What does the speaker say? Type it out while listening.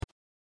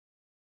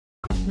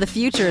The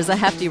future is a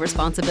hefty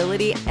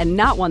responsibility and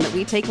not one that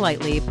we take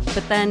lightly,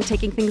 but then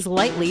taking things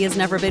lightly has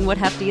never been what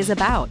Hefty is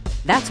about.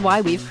 That's why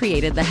we've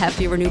created the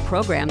Hefty Renew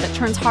program that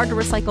turns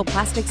hard-to-recycle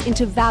plastics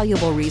into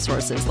valuable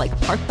resources like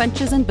park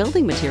benches and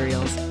building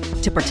materials.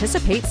 To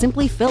participate,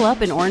 simply fill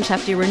up an orange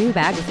Hefty Renew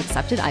bag with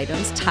accepted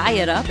items, tie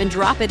it up, and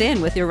drop it in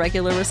with your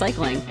regular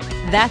recycling.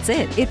 That's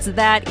it. It's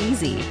that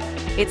easy.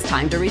 It's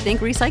time to rethink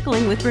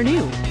recycling with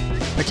Renew.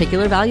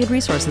 Particular valued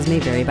resources may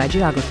vary by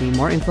geography.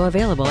 More info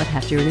available at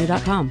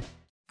heftyrenew.com.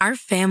 Our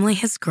family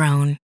has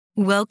grown.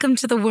 Welcome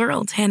to the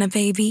world, Hannah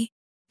baby.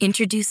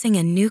 Introducing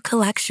a new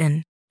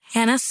collection,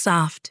 Hannah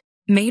Soft,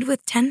 made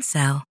with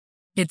Tencel.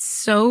 It's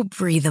so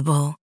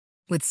breathable,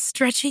 with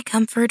stretchy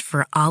comfort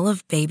for all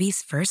of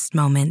baby's first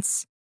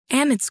moments.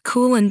 And it's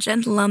cool and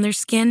gentle on their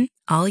skin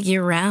all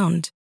year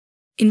round.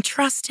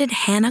 Entrusted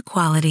Hannah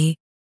quality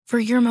for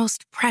your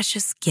most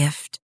precious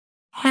gift.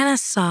 Hannah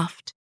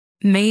Soft,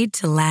 made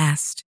to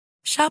last.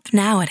 Shop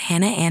now at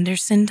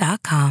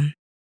hannahanderson.com.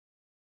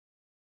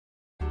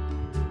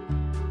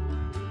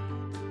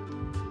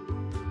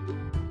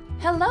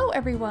 Hello,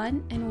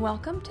 everyone, and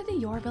welcome to the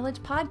Your Village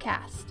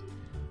podcast,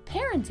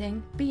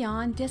 Parenting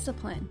Beyond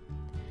Discipline,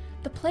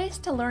 the place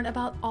to learn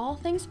about all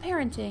things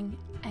parenting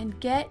and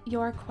get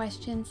your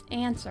questions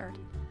answered.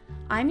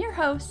 I'm your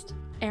host,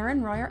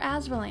 Erin Royer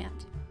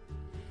Asverland.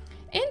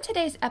 In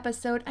today's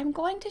episode, I'm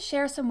going to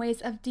share some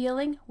ways of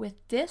dealing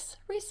with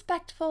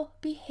disrespectful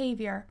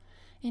behavior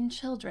in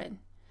children,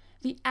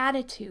 the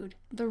attitude,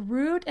 the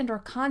rude and or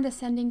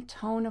condescending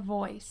tone of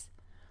voice.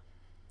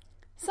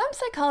 Some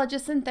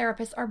psychologists and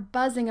therapists are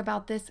buzzing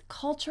about this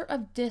culture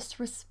of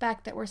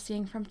disrespect that we're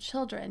seeing from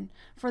children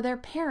for their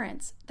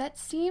parents that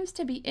seems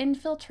to be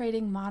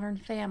infiltrating modern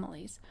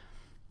families.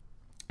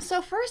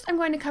 So first, I'm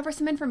going to cover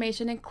some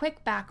information and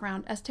quick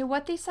background as to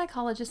what these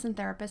psychologists and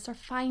therapists are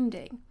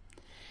finding.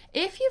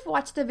 If you've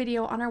watched the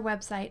video on our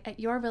website at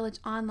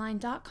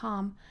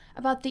yourvillageonline.com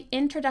about the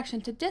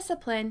introduction to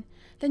discipline,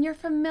 then you're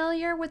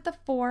familiar with the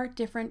 4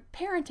 different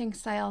parenting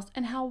styles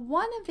and how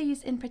one of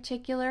these in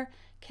particular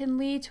can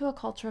lead to a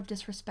culture of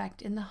disrespect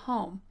in the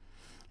home.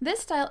 This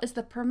style is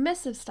the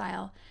permissive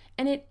style,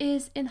 and it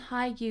is in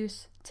high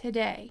use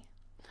today.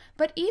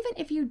 But even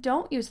if you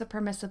don't use the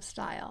permissive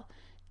style,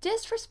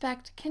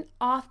 disrespect can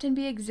often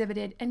be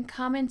exhibited and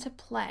come into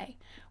play,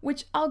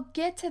 which I'll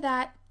get to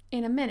that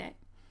in a minute.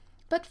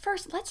 But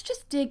first, let's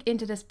just dig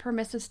into this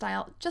permissive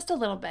style just a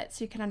little bit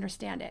so you can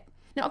understand it.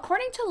 Now,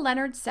 according to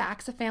Leonard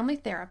Sachs, a family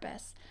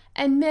therapist,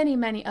 and many,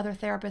 many other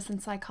therapists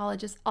and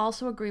psychologists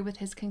also agree with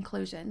his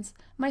conclusions,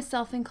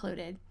 myself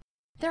included,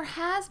 there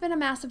has been a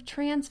massive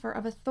transfer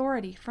of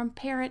authority from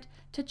parent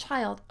to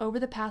child over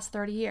the past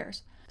 30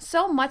 years.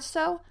 So much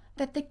so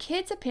that the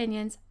kids'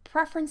 opinions,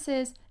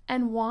 preferences,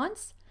 and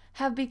wants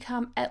have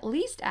become at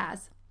least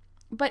as,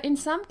 but in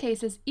some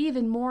cases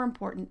even more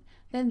important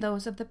than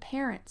those of the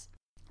parents.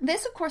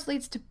 This, of course,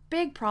 leads to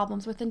big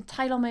problems with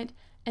entitlement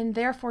and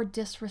therefore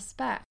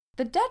disrespect.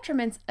 The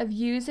detriments of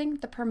using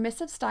the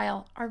permissive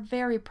style are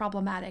very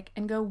problematic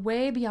and go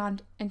way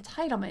beyond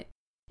entitlement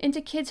into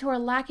kids who are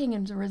lacking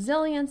in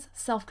resilience,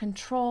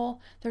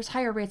 self-control, there's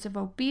higher rates of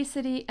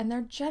obesity, and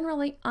they're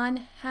generally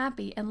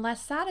unhappy and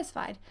less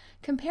satisfied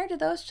compared to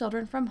those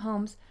children from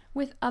homes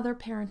with other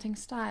parenting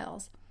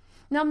styles.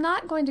 Now, I'm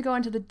not going to go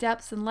into the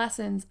depths and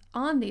lessons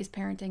on these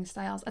parenting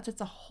styles, as it's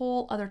a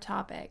whole other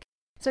topic.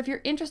 So if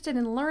you're interested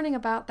in learning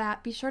about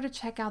that, be sure to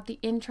check out the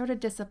Intro to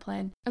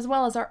Discipline, as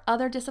well as our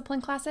other discipline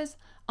classes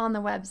on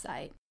the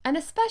website. And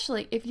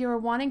especially if you're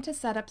wanting to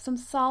set up some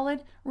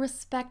solid,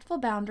 respectful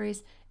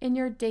boundaries in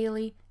your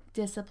daily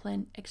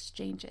discipline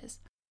exchanges.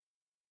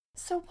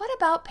 So what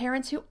about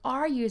parents who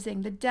are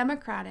using the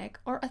democratic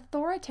or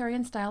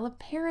authoritarian style of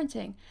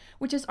parenting,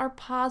 which is our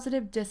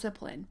positive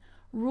discipline,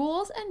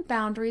 rules and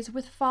boundaries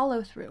with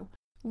follow-through,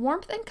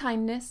 warmth and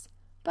kindness,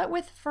 but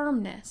with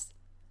firmness?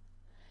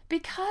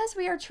 Because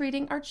we are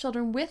treating our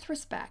children with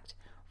respect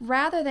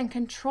rather than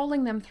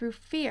controlling them through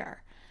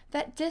fear,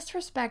 that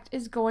disrespect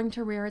is going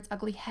to rear its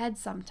ugly head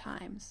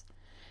sometimes.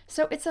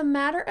 So it's a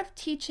matter of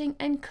teaching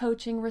and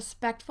coaching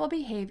respectful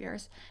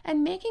behaviors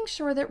and making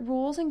sure that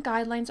rules and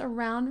guidelines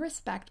around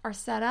respect are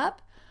set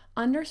up,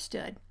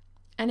 understood,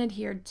 and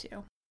adhered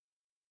to.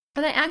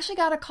 And I actually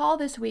got a call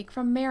this week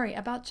from Mary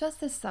about just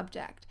this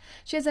subject.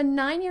 She has a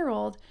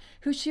 9-year-old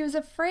who she was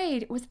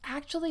afraid was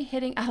actually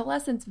hitting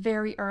adolescence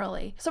very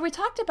early. So we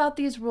talked about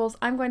these rules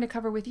I'm going to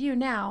cover with you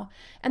now,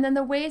 and then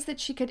the ways that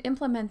she could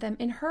implement them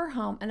in her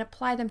home and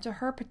apply them to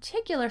her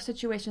particular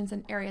situations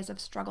and areas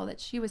of struggle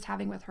that she was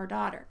having with her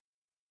daughter.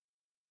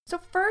 So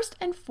first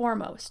and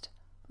foremost,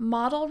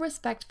 model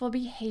respectful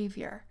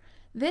behavior.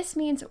 This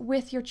means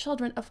with your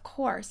children, of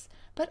course,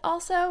 but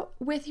also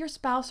with your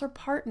spouse or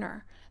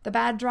partner, the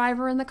bad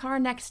driver in the car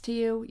next to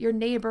you, your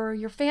neighbor,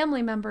 your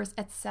family members,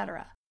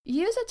 etc.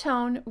 Use a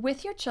tone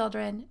with your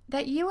children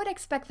that you would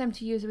expect them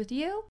to use with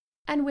you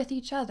and with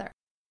each other.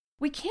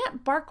 We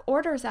can't bark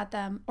orders at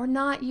them or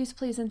not use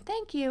please and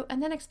thank you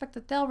and then expect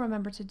that they'll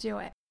remember to do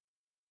it.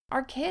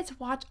 Our kids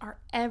watch our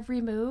every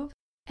move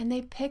and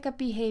they pick up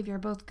behavior,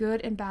 both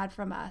good and bad,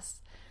 from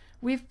us.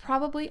 We've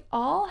probably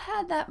all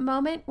had that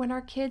moment when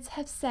our kids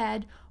have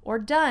said or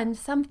done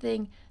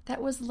something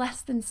that was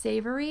less than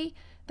savory,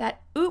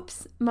 that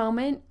oops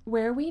moment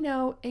where we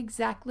know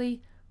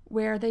exactly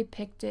where they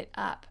picked it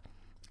up.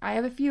 I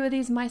have a few of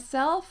these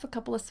myself, a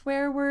couple of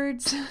swear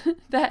words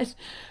that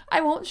I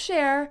won't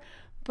share,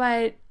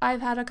 but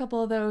I've had a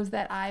couple of those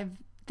that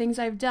things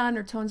I've done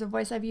or tones of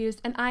voice I've used,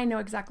 and I know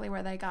exactly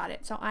where they got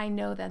it. So I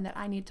know then that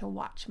I need to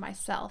watch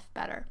myself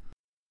better.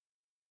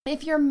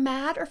 If you're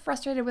mad or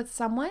frustrated with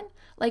someone,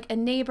 like a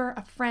neighbor,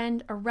 a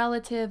friend, a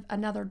relative,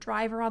 another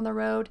driver on the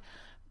road,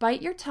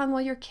 bite your tongue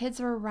while your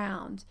kids are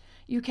around.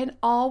 You can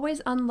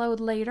always unload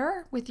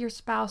later with your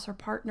spouse or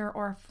partner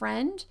or a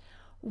friend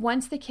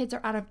once the kids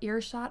are out of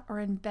earshot or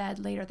in bed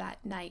later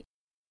that night.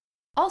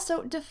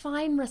 Also,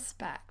 define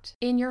respect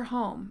in your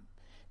home.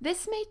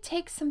 This may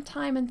take some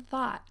time and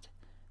thought,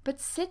 but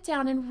sit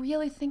down and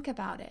really think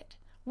about it.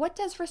 What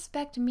does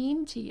respect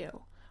mean to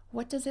you?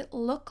 What does it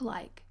look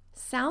like,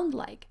 sound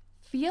like,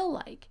 feel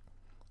like?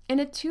 In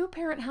a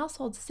 2-parent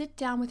household, sit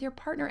down with your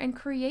partner and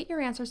create your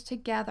answers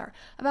together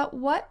about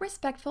what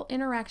respectful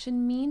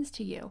interaction means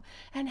to you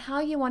and how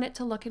you want it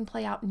to look and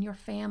play out in your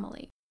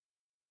family.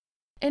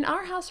 In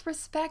our house,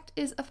 respect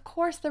is, of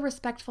course, the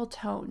respectful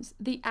tones,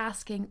 the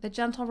asking, the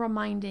gentle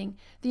reminding,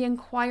 the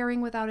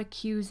inquiring without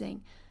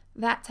accusing,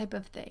 that type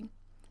of thing.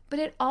 But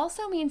it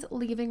also means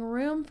leaving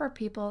room for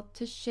people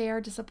to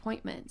share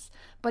disappointments,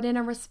 but in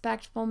a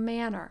respectful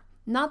manner,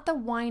 not the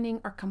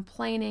whining or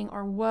complaining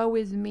or woe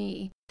is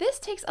me. This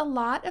takes a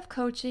lot of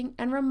coaching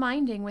and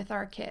reminding with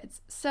our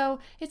kids. So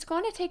it's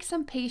going to take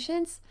some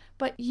patience,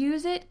 but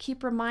use it,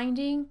 keep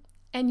reminding,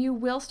 and you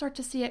will start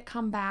to see it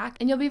come back.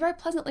 And you'll be very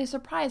pleasantly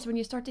surprised when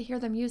you start to hear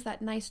them use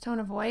that nice tone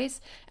of voice,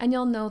 and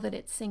you'll know that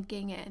it's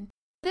sinking in.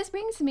 This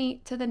brings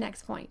me to the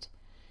next point.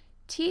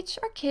 Teach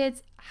our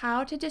kids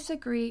how to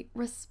disagree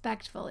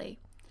respectfully.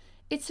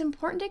 It's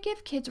important to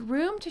give kids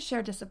room to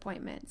share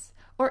disappointments,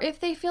 or if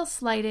they feel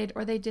slighted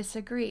or they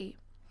disagree.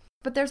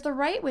 But there's the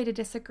right way to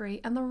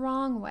disagree and the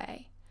wrong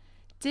way.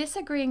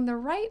 Disagreeing the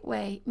right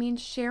way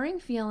means sharing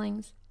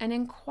feelings and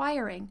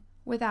inquiring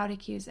without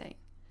accusing.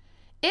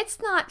 It's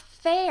not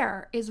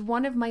fair is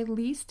one of my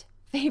least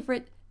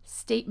favorite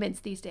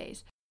statements these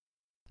days.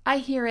 I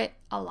hear it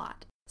a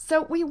lot.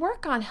 So we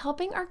work on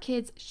helping our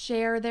kids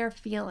share their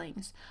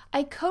feelings.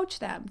 I coach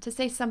them to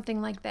say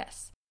something like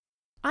this.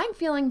 I'm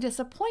feeling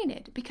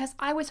disappointed because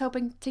I was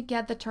hoping to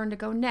get the turn to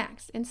go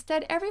next.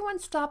 Instead, everyone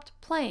stopped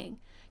playing.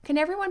 Can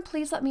everyone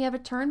please let me have a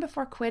turn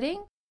before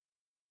quitting?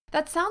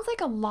 That sounds like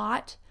a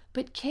lot,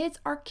 but kids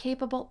are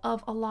capable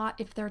of a lot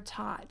if they're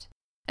taught.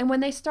 And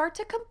when they start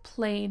to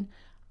complain,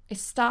 I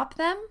stop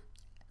them,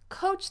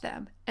 coach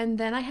them, and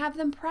then I have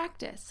them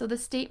practice. So the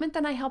statement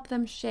that I help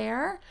them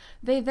share,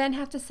 they then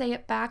have to say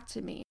it back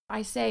to me.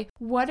 I say,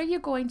 what are you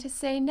going to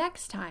say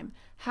next time?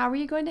 How are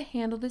you going to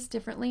handle this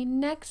differently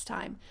next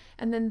time?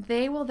 And then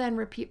they will then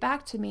repeat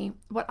back to me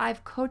what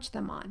I've coached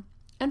them on.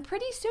 And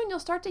pretty soon you'll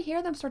start to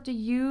hear them start to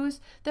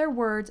use their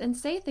words and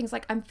say things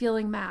like, I'm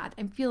feeling mad,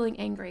 I'm feeling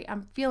angry,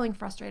 I'm feeling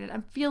frustrated,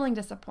 I'm feeling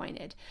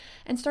disappointed,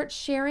 and start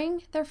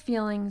sharing their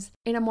feelings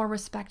in a more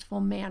respectful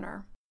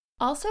manner.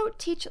 Also,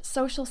 teach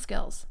social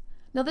skills.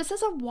 Now, this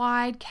is a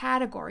wide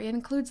category. It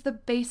includes the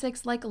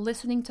basics like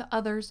listening to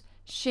others,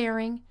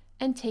 sharing,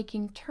 and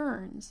taking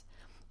turns.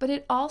 But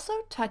it also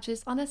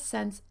touches on a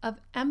sense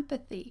of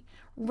empathy,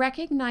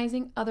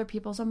 recognizing other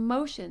people's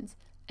emotions,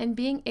 and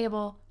being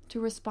able to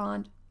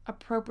respond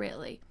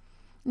appropriately.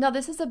 Now,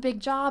 this is a big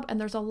job,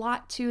 and there's a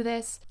lot to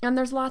this, and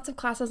there's lots of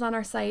classes on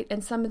our site,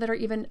 and some that are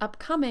even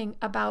upcoming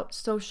about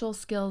social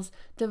skills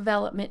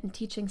development and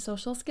teaching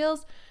social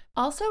skills.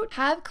 Also,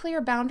 have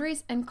clear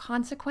boundaries and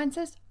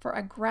consequences for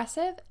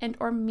aggressive and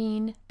or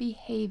mean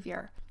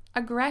behavior.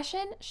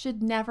 Aggression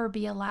should never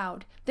be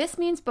allowed. This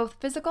means both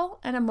physical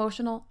and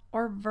emotional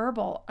or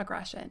verbal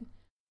aggression.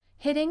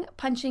 Hitting,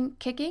 punching,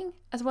 kicking,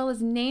 as well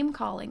as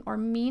name-calling or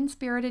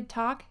mean-spirited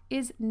talk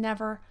is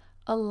never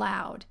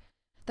allowed.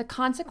 The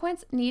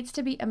consequence needs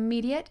to be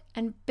immediate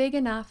and big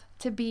enough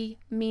to be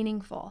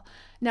meaningful.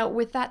 Now,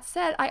 with that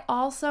said, I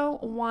also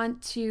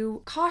want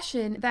to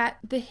caution that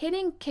the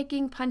hitting,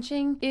 kicking,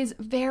 punching is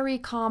very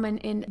common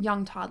in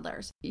young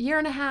toddlers.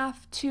 1.5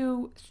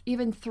 to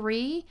even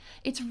 3,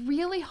 it's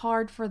really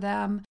hard for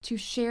them to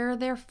share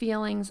their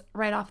feelings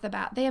right off the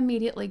bat. They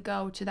immediately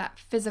go to that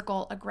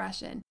physical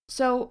aggression.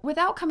 So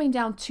without coming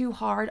down too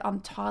hard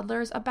on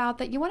toddlers about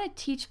that, you want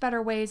to teach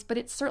better ways, but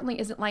it certainly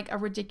isn't like a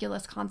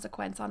ridiculous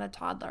consequence on a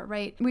toddler,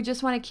 right? We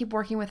just want to keep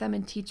working with them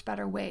and teach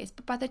better ways.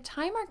 But by the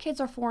time our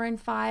kids are 4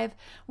 and 5,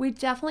 we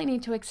definitely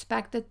need to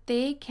expect that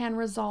they can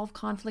resolve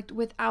conflict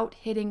without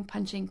hitting,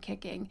 punching,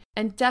 kicking,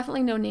 and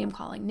definitely no name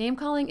calling. Name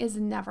calling is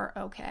never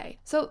okay.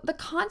 So the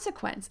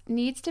consequence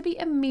needs to be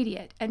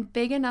immediate and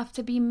big enough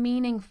to be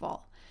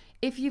meaningful.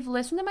 If you've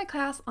listened to my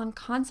class on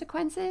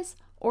consequences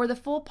or the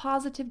full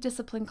positive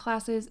discipline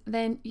classes,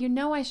 then you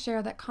know I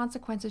share that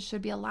consequences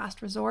should be a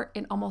last resort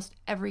in almost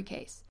every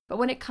case. But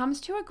when it comes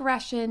to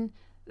aggression,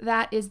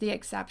 that is the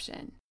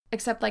exception.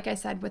 except like I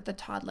said with the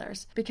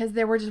toddlers, because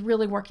they were just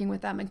really working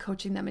with them and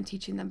coaching them and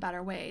teaching them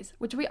better ways,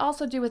 which we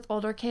also do with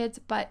older kids.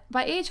 But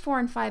by age 4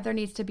 and 5, there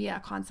needs to be a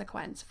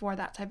consequence for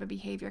that type of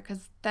behavior,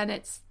 because then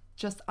it's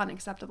just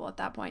unacceptable at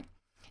that point.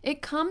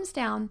 It comes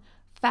down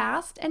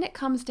fast and it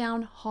comes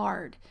down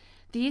hard.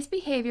 These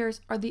behaviors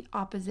are the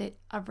opposite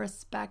of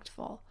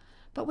respectful.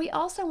 But we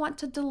also want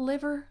to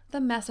deliver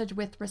the message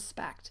with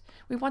respect.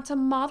 We want to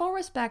model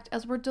respect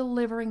as we're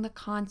delivering the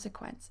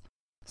consequence.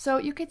 So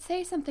you could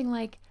say something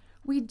like,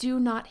 we do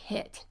not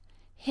hit.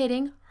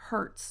 Hitting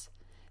hurts.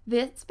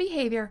 This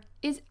behavior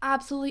is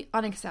absolutely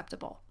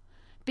unacceptable.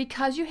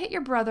 Because you hit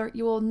your brother,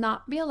 you will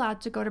not be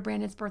allowed to go to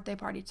Brandon's birthday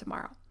party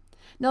tomorrow.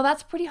 Now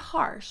that's pretty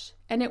harsh,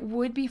 and it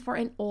would be for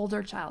an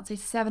older child, say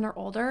 7 or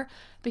older,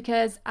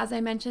 because as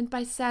I mentioned,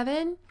 by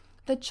 7,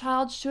 the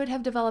child should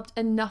have developed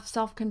enough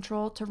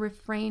self-control to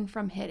refrain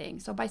from hitting.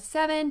 So by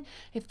 7,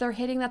 if they're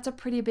hitting, that's a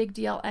pretty big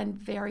deal and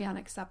very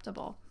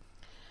unacceptable.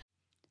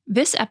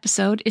 This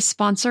episode is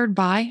sponsored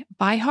by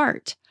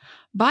ByHeart.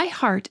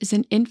 ByHeart is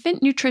an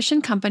infant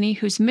nutrition company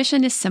whose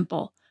mission is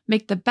simple: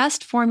 make the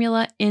best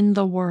formula in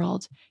the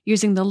world.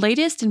 Using the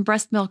latest in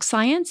breast milk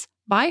science,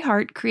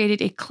 ByHeart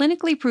created a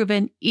clinically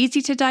proven,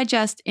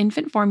 easy-to-digest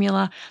infant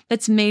formula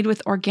that's made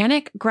with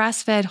organic,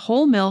 grass-fed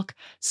whole milk,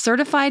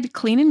 certified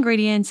clean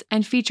ingredients,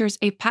 and features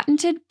a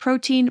patented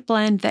protein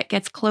blend that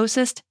gets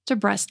closest to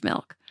breast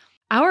milk.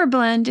 Our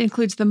blend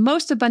includes the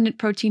most abundant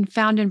protein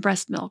found in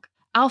breast milk,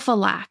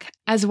 alpha-lac,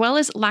 as well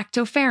as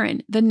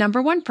lactoferrin, the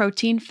 #1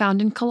 protein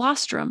found in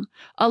colostrum,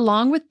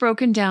 along with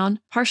broken down,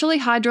 partially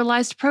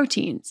hydrolyzed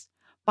proteins.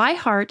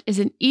 ByHeart is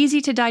an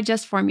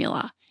easy-to-digest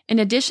formula. In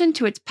addition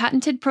to its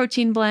patented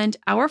protein blend,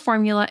 our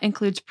formula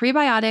includes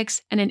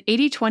prebiotics and an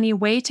 80-20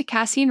 whey to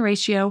casein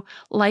ratio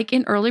like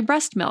in early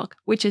breast milk,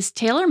 which is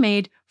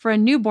tailor-made for a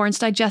newborn's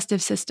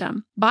digestive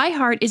system.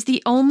 ByHeart is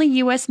the only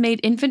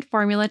U.S.-made infant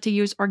formula to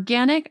use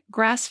organic,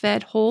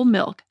 grass-fed whole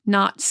milk,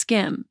 not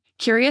skim.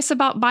 Curious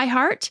about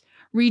ByHeart?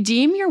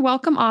 Redeem your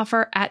welcome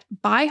offer at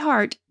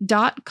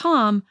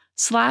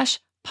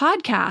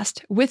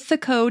byheart.com/podcast with the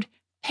code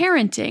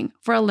PARENTING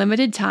for a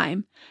limited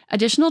time.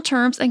 Additional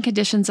terms and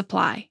conditions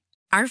apply.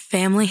 Our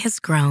family has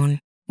grown.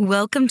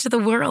 Welcome to the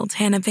world,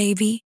 Hannah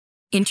baby.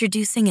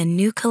 Introducing a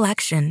new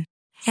collection,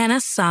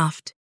 Hannah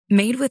Soft,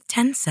 made with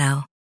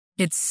Tencel.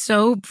 It's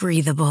so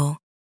breathable,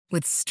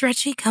 with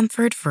stretchy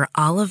comfort for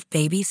all of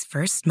baby's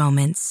first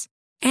moments.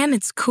 And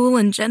it's cool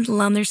and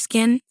gentle on their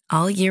skin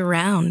all year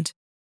round.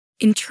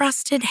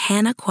 Entrusted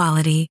Hannah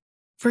quality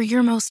for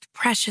your most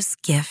precious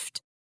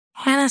gift.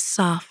 Hannah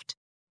Soft,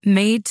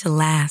 made to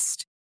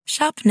last.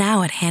 Shop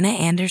now at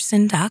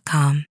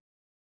hannahanderson.com.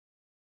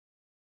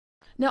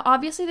 Now,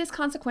 obviously, these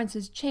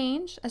consequences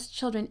change as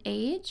children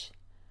age.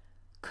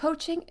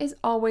 Coaching is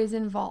always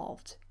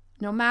involved.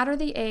 No matter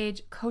the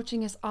age,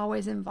 coaching is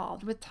always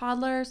involved. With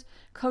toddlers,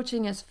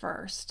 coaching is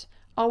first.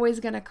 Always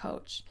going to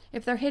coach.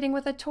 If they're hitting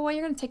with a toy,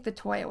 you're going to take the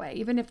toy away.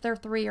 Even if they're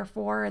 3 or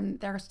 4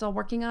 and they're still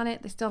working on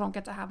it, they still don't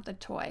get to have the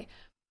toy.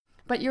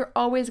 But you're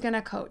always going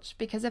to coach,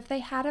 because if they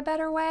had a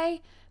better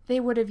way, they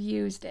would have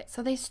used it.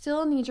 So they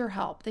still need your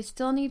help. They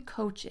still need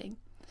coaching.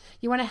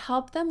 You want to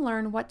help them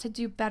learn what to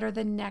do better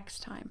the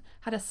next time,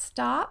 how to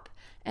stop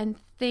and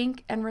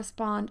think and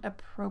respond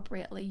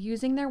appropriately,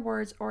 using their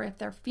words, or if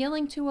they're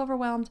feeling too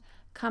overwhelmed,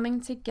 coming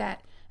to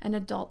get an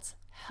adult's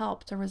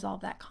help to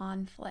resolve that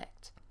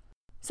conflict.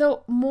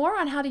 So more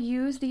on how to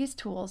use these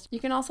tools.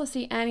 You can also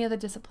see any of the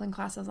discipline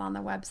classes on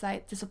the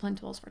website: discipline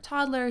tools for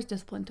toddlers,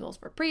 discipline tools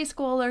for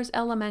preschoolers,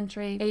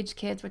 elementary age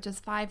kids, which is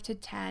 5 to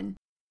 10.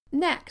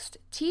 Next,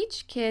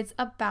 teach kids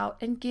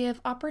about and give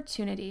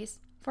opportunities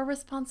for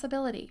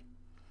responsibility.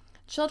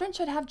 Children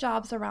should have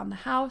jobs around the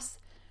house,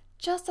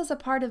 just as a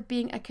part of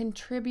being a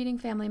contributing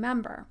family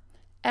member.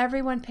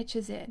 Everyone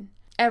pitches in.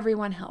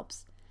 Everyone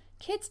helps.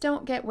 Kids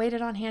don't get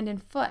waited on hand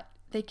and foot.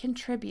 They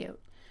contribute.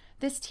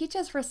 This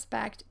teaches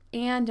respect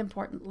and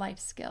important life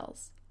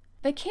skills.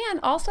 They can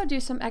also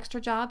do some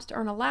extra jobs to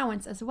earn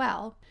allowance as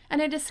well.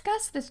 And I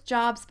discussed this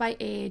jobs by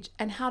age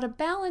and how to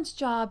balance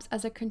jobs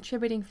as a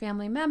contributing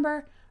family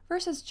member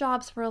versus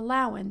jobs for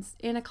allowance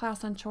in a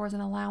class on chores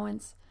and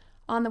allowance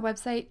on the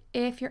website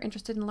if you're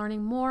interested in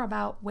learning more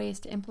about ways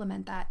to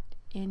implement that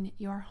in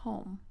your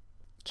home.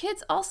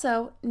 Kids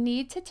also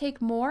need to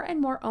take more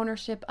and more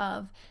ownership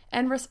of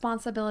and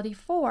responsibility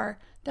for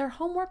their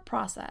homework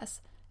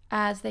process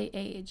as they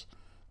age.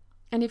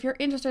 And if you're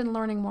interested in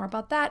learning more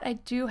about that, I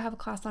do have a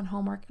class on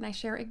homework, and I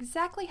share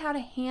exactly how to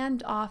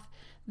hand off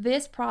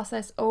this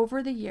process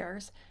over the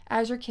years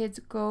as your kids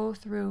go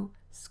through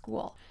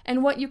school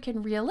and what you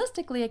can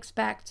realistically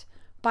expect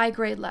by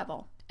grade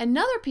level.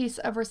 Another piece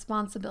of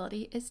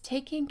responsibility is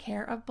taking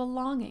care of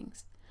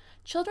belongings.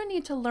 Children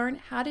need to learn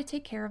how to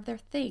take care of their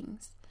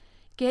things,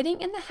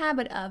 getting in the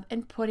habit of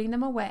and putting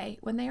them away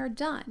when they are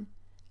done,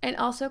 and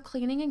also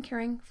cleaning and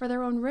caring for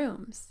their own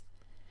rooms.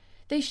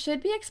 They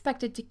should be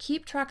expected to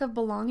keep track of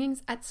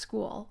belongings at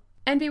school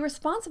and be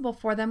responsible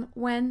for them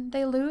when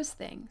they lose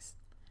things.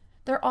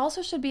 There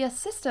also should be a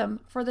system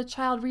for the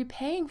child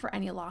repaying for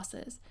any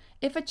losses.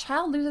 If a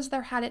child loses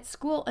their hat at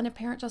school and a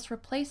parent just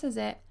replaces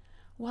it,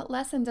 What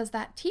lesson does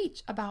that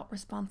teach about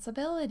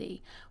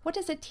responsibility? What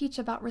does it teach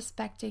about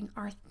respecting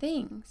our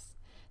things?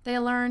 They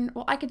learn,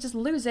 well, I could just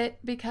lose it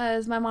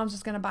because my mom's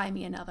just going to buy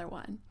me another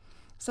one.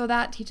 So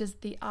that teaches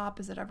the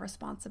opposite of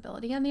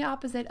responsibility and the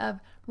opposite of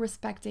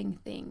respecting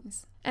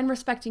things and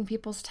respecting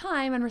people's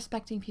time and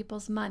respecting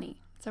people's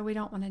money. So we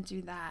don't want to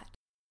do that.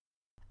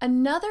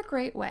 Another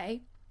great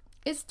way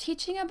is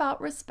teaching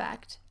about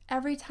respect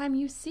every time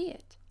you see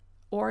it,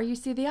 or you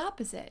see the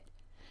opposite.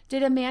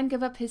 Did a man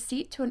give up his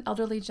seat to an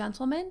elderly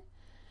gentleman?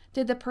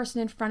 Did the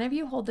person in front of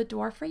you hold the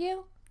door for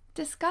you?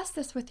 Discuss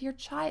this with your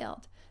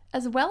child,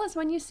 as well as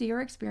when you see or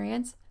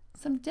experience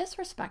some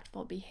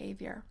disrespectful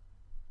behavior.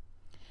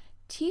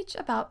 Teach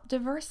about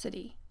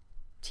diversity.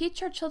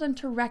 Teach your children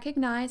to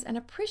recognize and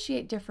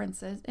appreciate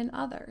differences in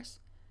others.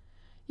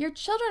 Your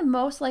children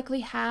most likely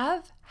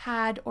have,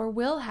 had, or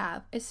will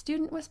have a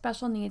student with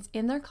special needs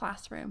in their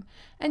classroom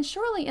and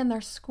surely in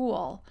their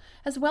school,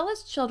 as well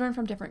as children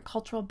from different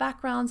cultural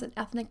backgrounds and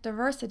ethnic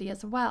diversity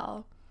as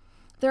well.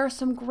 There are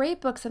some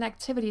great books and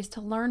activities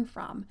to learn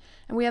from,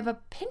 and we have a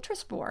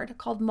Pinterest board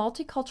called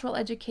Multicultural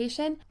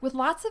Education with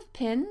lots of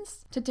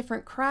pins to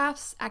different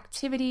crafts,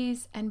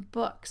 activities, and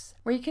books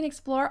where you can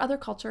explore other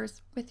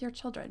cultures with your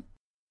children.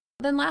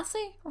 Then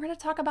lastly, we're going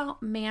to talk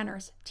about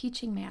manners,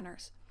 teaching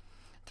manners.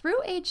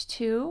 Through age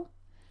 2,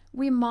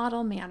 we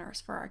model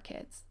manners for our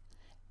kids.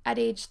 At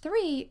age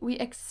 3, we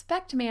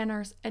expect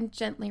manners and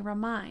gently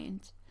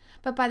remind.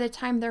 But by the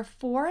time they're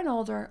 4 and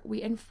older,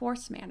 we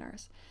enforce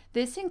manners.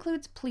 This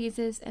includes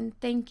pleases and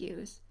thank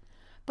yous,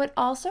 but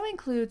also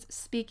includes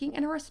speaking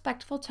in a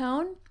respectful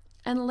tone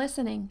and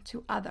listening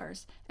to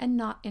others and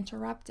not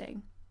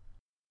interrupting.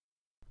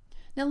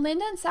 Now,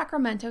 Linda in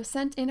Sacramento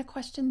sent in a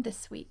question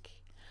this week.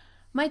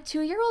 My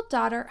 2-year-old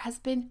daughter has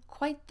been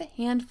quite the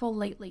handful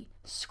lately,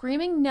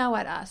 screaming no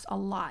at us a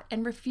lot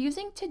and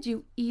refusing to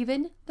do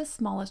even the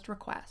smallest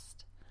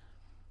request.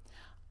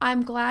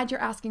 I'm glad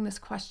you're asking this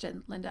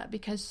question, Linda,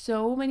 because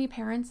so many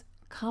parents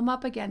come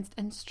up against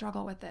and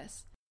struggle with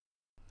this.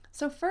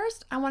 So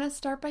first, I want to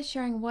start by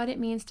sharing what it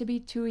means to be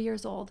 2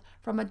 years old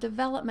from a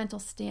developmental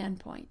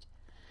standpoint.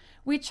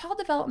 We child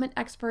development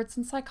experts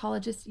and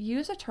psychologists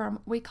use a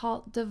term we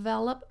call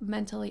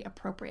developmentally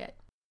appropriate.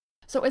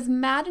 So as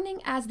maddening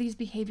as these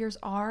behaviors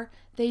are,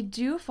 they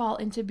do fall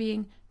into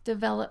being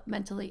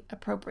developmentally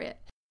appropriate.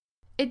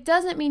 It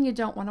doesn't mean you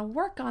don't want to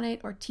work on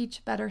it or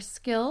teach better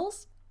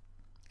skills,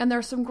 and there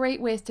are some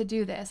great ways to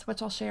do this,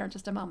 which I'll share in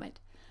just a moment.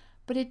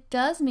 But it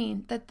does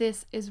mean that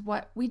this is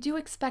what we do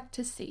expect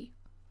to see.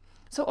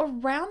 So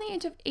around the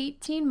age of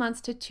 18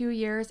 months to 2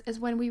 years is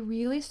when we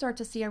really start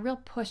to see a real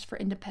push for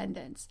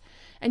independence.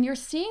 And you're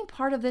seeing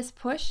part of this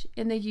push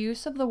in the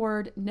use of the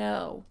word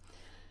no.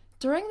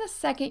 During the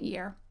second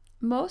year,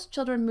 most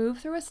children move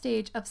through a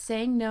stage of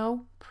saying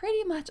no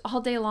pretty much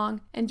all day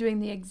long and doing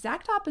the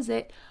exact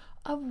opposite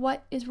of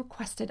what is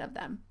requested of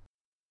them.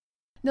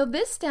 Now,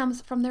 this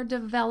stems from their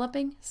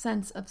developing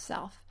sense of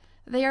self.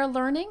 They are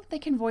learning they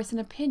can voice an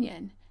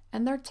opinion,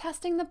 and they're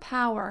testing the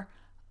power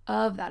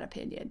of that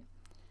opinion.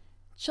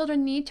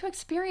 Children need to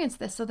experience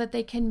this so that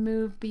they can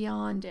move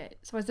beyond it.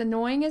 So as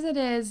annoying as it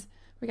is,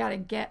 we got to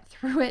get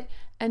through it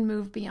and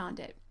move beyond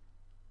it.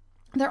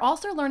 They're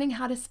also learning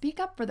how to speak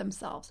up for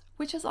themselves,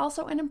 which is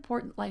also an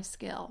important life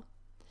skill.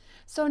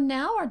 So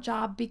now our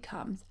job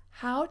becomes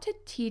how to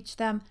teach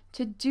them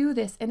to do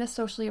this in a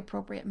socially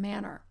appropriate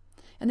manner.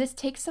 And this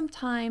takes some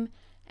time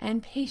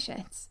and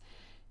patience.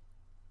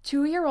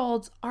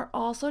 2-year-olds are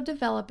also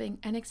developing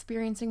and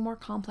experiencing more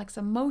complex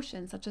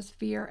emotions such as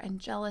fear and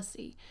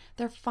jealousy.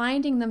 They're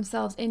finding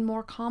themselves in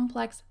more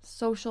complex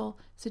social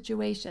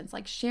situations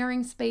like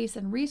sharing space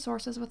and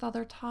resources with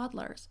other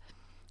toddlers.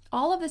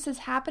 All of this is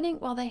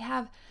happening while they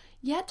have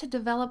yet to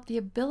develop the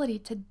ability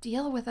to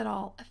deal with it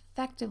all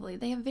effectively.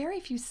 They have very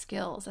few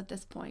skills at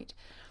this point.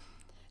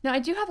 Now, I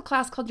do have a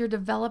class called Your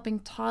Developing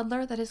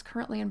Toddler that is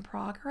currently in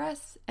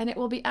progress, and it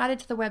will be added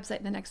to the website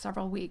in the next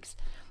several weeks.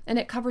 And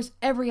it covers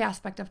every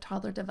aspect of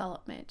toddler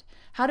development,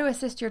 how to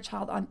assist your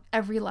child on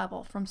every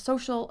level, from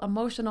social,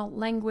 emotional,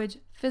 language,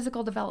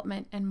 physical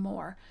development, and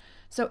more.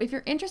 So if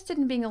you're interested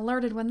in being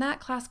alerted when that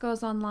class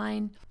goes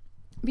online,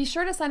 be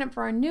sure to sign up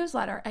for our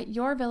newsletter at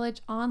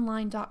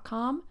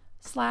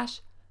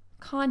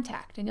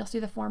yourvillageonline.com/contact, and you'll see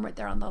the form right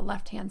there on the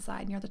left-hand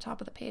side near the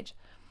top of the page.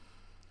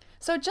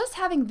 So just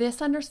having this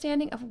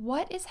understanding of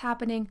what is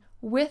happening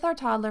with our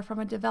toddler from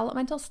a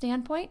developmental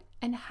standpoint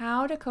and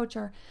how to coach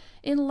her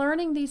in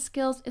learning these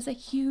skills is a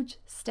huge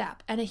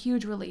step and a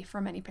huge relief for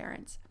many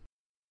parents.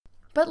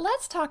 But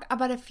let's talk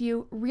about a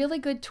few really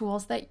good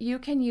tools that you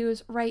can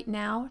use right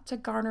now to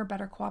garner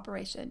better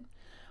cooperation.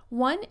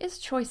 One is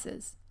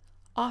choices.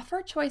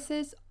 Offer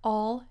choices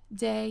all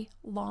day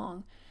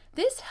long.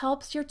 This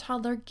helps your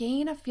toddler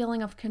gain a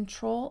feeling of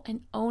control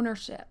and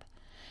ownership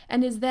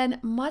and is then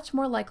much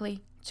more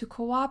likely to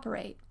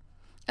cooperate.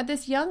 At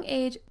this young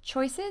age,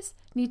 choices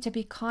need to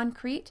be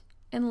concrete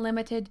and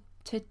limited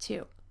to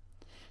 2.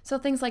 So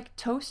things like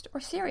toast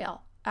or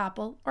cereal,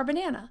 apple or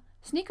banana,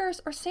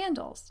 sneakers or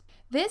sandals.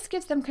 This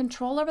gives them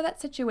control over that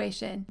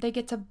situation. They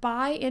get to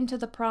buy into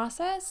the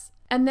process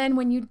And then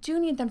when you do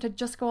need them to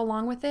just go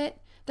along with it,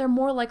 they're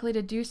more likely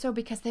to do so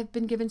because they've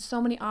been given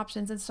so many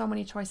options and so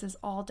many choices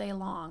all day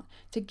long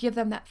to give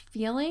them that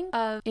feeling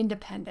of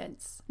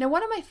independence. Now,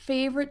 one of my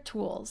favorite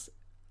tools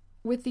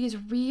with these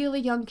really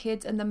young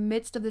kids in the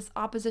midst of this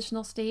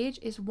oppositional stage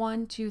is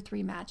 1, 2,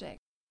 3 magic.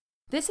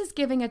 This is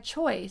giving a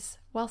choice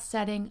while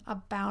setting a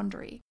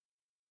boundary.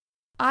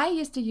 I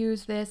used to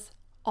use this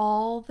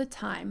all the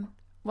time.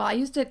 Well, I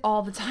used it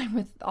all the time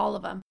with all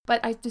of them,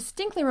 but I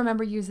distinctly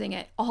remember using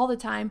it all the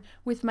time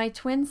with my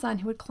twin son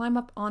who would climb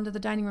up onto the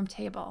dining room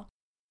table.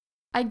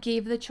 I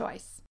gave the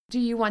choice. Do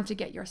you want to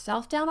get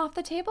yourself down off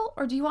the table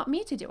or do you want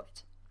me to do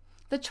it?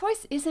 The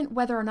choice isn't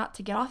whether or not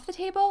to get off the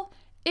table,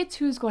 it's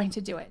who's going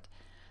to do it.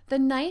 The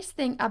nice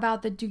thing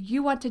about the do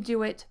you want to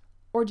do it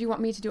or do you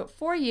want me to do it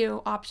for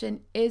you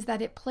option is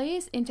that it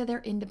plays into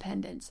their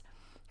independence.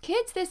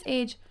 Kids this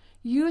age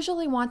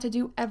usually want to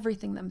do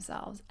everything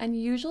themselves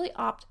and usually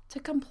opt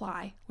to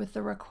comply with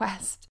the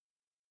request.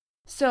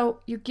 So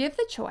you give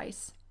the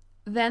choice,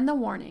 then the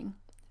warning,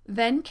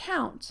 then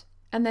count,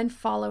 and then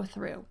follow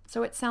through.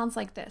 So it sounds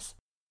like this.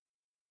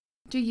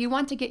 Do you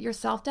want to get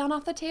yourself down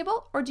off the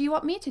table or do you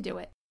want me to do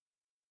it?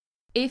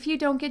 If you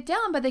don't get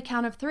down by the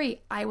count of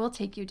 3, I will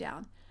take you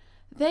down.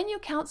 Then you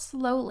count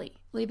slowly,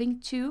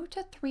 leaving 2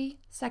 to 3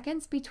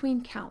 seconds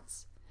between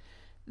counts.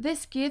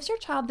 This gives your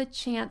child the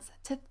chance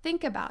to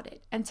think about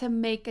it and to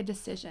make a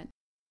decision.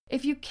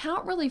 If you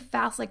count really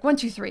fast, like 1,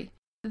 2, 3,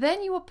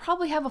 then you will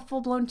probably have a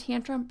full-blown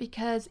tantrum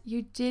because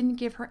you didn't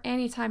give her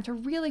any time to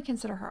really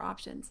consider her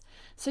options.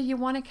 So you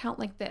want to count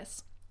like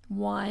this.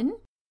 1,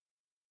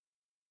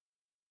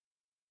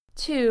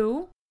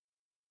 2,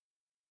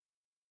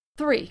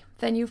 3.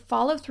 Then you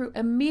follow through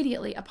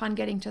immediately upon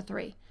getting to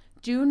 3.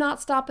 Do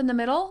not stop in the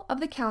middle of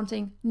the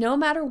counting, no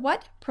matter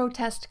what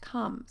protest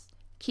comes.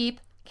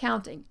 Keep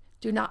counting.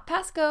 Do not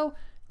pass go.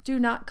 Do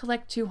not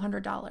collect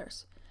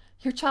 $200.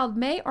 Your child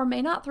may or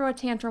may not throw a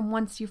tantrum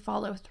once you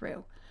follow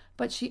through,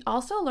 but she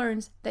also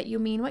learns that you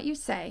mean what you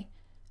say,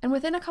 and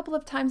within a couple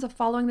of times of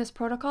following this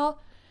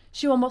protocol,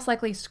 she will most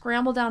likely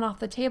scramble down off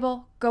the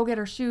table, go get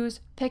her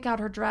shoes, pick out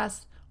her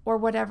dress, or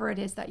whatever it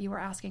is that you were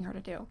asking her to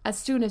do as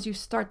soon as you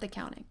start the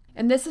counting.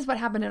 And this is what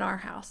happened in our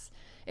house.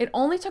 It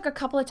only took a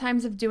couple of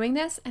times of doing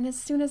this, and as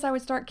soon as I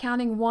would start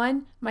counting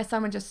 1, my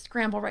son would just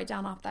scramble right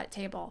down off that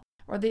table.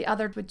 Or the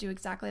other would do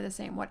exactly the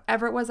same.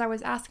 Whatever it was I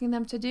was asking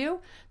them to do,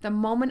 the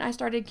moment I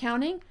started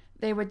counting,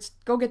 they would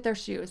go get their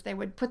shoes. They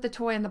would put the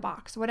toy in the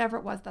box, whatever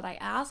it was that I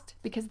asked,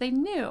 because they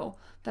knew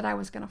that I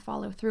was going to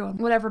follow through on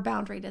whatever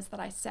boundary it is that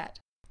I set.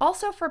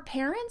 Also for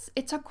parents,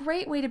 it's a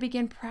great way to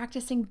begin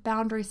practicing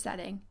boundary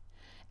setting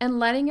and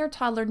letting your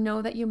toddler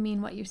know that you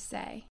mean what you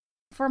say.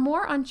 For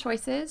more on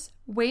choices,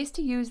 ways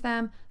to use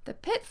them, the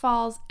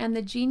pitfalls, and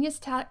the genius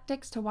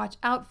tactics to watch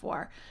out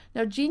for.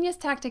 Now, genius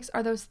tactics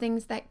are those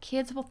things that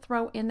kids will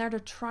throw in there to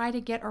try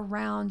to get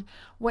around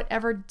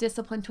whatever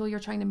discipline tool you're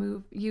trying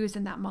to use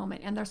in that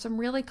moment. And there's some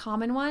really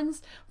common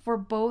ones for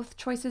both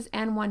choices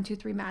and 1, 2,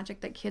 3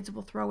 magic that kids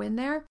will throw in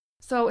there.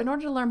 So in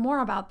order to learn more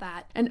about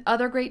that and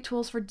other great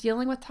tools for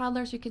dealing with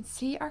toddlers, you can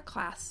see our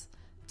class,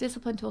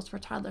 Discipline Tools for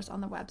Toddlers,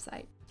 on the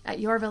website at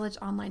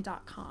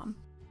yourvillageonline.com.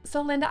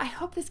 So Linda, I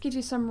hope this gives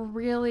you some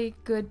really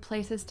good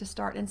places to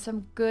start and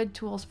some good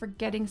tools for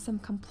getting some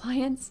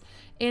compliance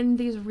in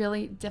these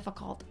really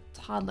difficult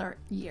toddler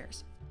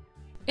years.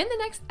 In the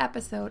next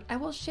episode, I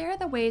will share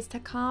the ways to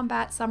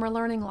combat summer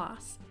learning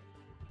loss.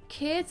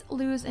 Kids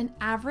lose an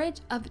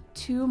average of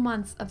 2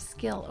 months of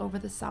skill over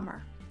the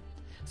summer.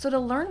 So to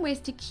learn ways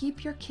to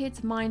keep your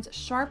kids' minds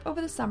sharp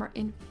over the summer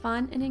in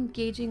fun and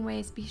engaging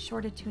ways, be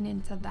sure to tune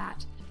into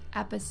that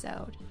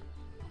episode.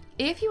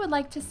 If you would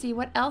like to see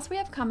what else we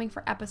have coming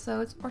for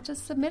episodes or to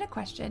submit a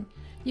question,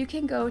 you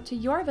can go to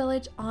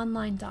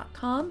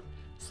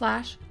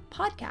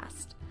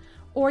yourvillageonline.com/podcast.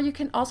 Or you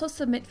can also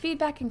submit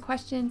feedback and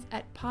questions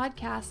at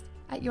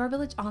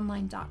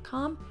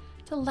podcast@yourvillageonline.com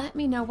to let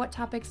me know what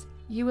topics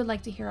you would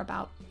like to hear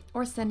about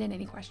or send in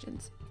any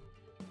questions.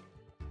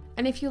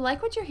 And if you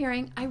like what you're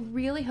hearing, I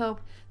really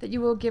hope that you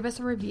will give us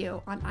a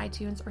review on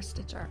iTunes or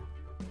Stitcher.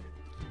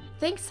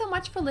 Thanks so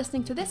much for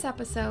listening to this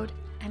episode,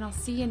 and I'll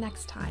see you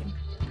next time.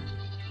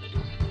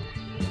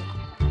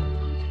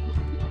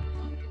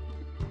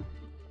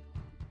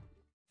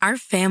 Our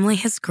family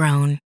has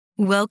grown.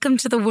 Welcome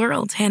to the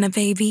world, Hannah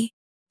baby.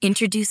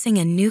 Introducing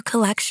a new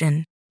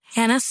collection,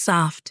 Hannah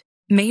Soft,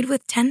 made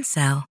with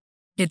Tencel.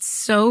 It's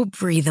so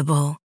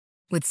breathable,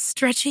 with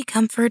stretchy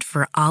comfort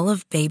for all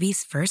of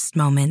baby's first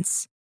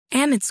moments.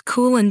 And it's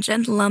cool and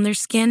gentle on their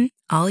skin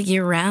all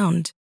year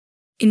round.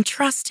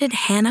 Entrusted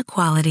Hannah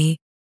quality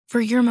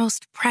for your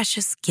most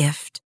precious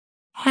gift.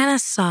 Hannah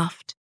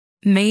Soft,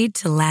 made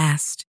to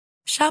last.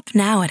 Shop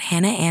now at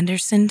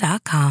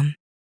hannahanderson.com.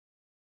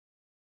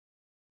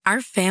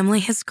 Our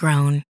family has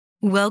grown.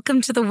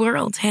 Welcome to the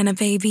world, Hannah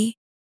baby.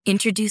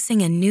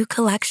 Introducing a new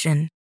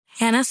collection,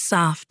 Hannah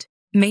Soft,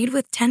 made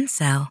with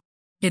Tencel.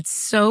 It's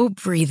so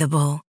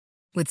breathable,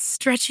 with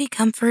stretchy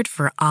comfort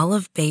for all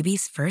of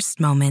baby's first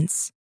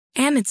moments.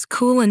 And it's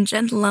cool and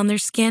gentle on their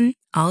skin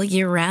all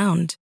year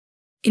round.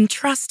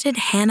 Entrusted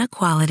Hannah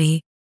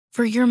quality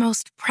for your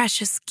most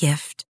precious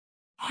gift.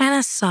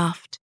 Hannah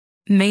Soft,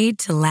 made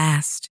to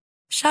last.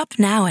 Shop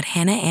now at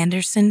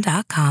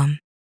hannahanderson.com.